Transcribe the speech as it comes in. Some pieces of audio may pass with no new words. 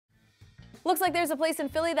Looks like there's a place in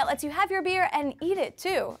Philly that lets you have your beer and eat it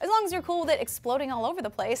too, as long as you're cool with it exploding all over the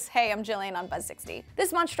place. Hey, I'm Gillian on Buzz60.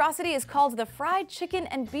 This monstrosity is called the Fried Chicken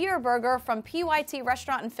and Beer Burger from PYT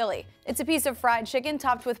Restaurant in Philly. It's a piece of fried chicken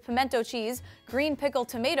topped with pimento cheese, green pickled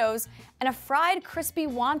tomatoes, and a fried crispy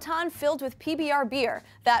wonton filled with PBR beer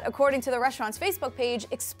that, according to the restaurant's Facebook page,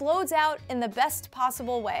 explodes out in the best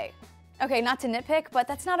possible way. Okay, not to nitpick, but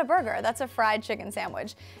that's not a burger, that's a fried chicken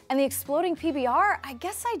sandwich. And the exploding PBR, I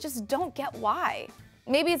guess I just don't get why.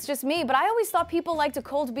 Maybe it's just me, but I always thought people liked a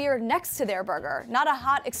cold beer next to their burger, not a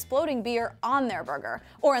hot exploding beer on their burger,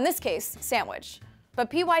 or in this case, sandwich.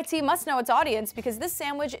 But PYT must know its audience because this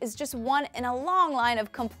sandwich is just one in a long line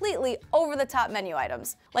of completely over-the-top menu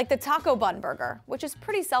items, like the taco bun burger, which is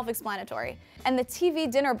pretty self-explanatory, and the TV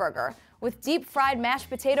dinner burger, with deep-fried mashed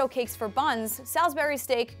potato cakes for buns, Salisbury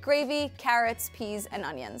steak, gravy, carrots, peas, and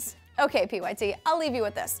onions. Okay, PYT, I'll leave you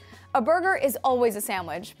with this. A burger is always a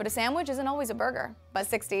sandwich, but a sandwich isn't always a burger.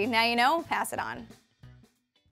 Buzz60, now you know, pass it on.